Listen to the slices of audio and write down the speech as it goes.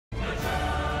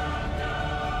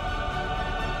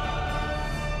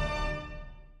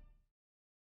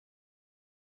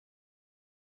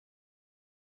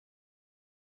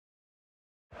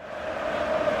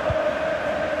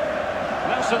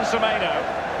Semedo.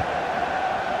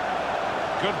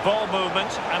 Good ball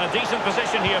movement and a decent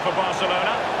position here for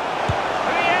Barcelona.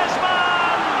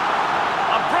 Griezmann!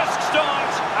 A brisk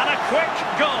start and a quick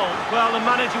goal. Well, the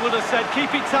manager would have said,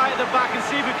 keep it tight at the back and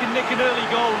see if we can nick an early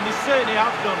goal, and they certainly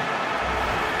have done.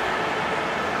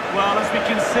 Well, as we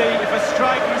can see, if a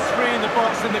striker is free in the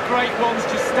box and the great ones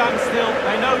just stand still,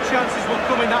 they know chances will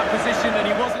come in that position, and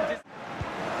he wasn't...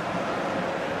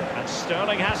 And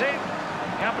Sterling has it.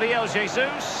 Gabriel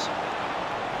Jesus.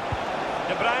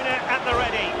 De Bruyne at the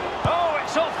ready. Oh,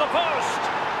 it's off the post.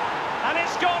 And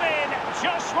it's gone in.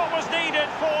 Just what was needed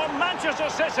for Manchester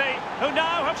City, who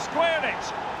now have squared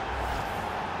it.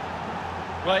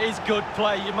 Well, it is good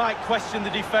play. You might question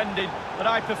the defending, but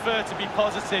I prefer to be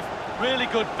positive. Really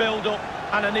good build-up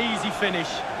and an easy finish.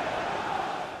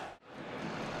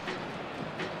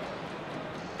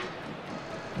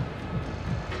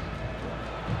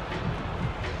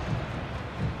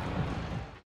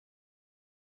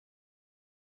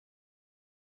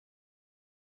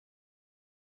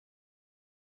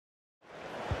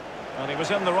 And he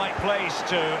was in the right place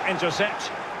to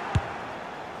intercept.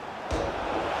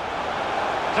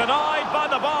 Denied by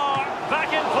the bar. Back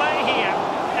in play here.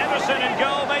 Emerson in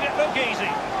goal made it look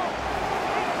easy.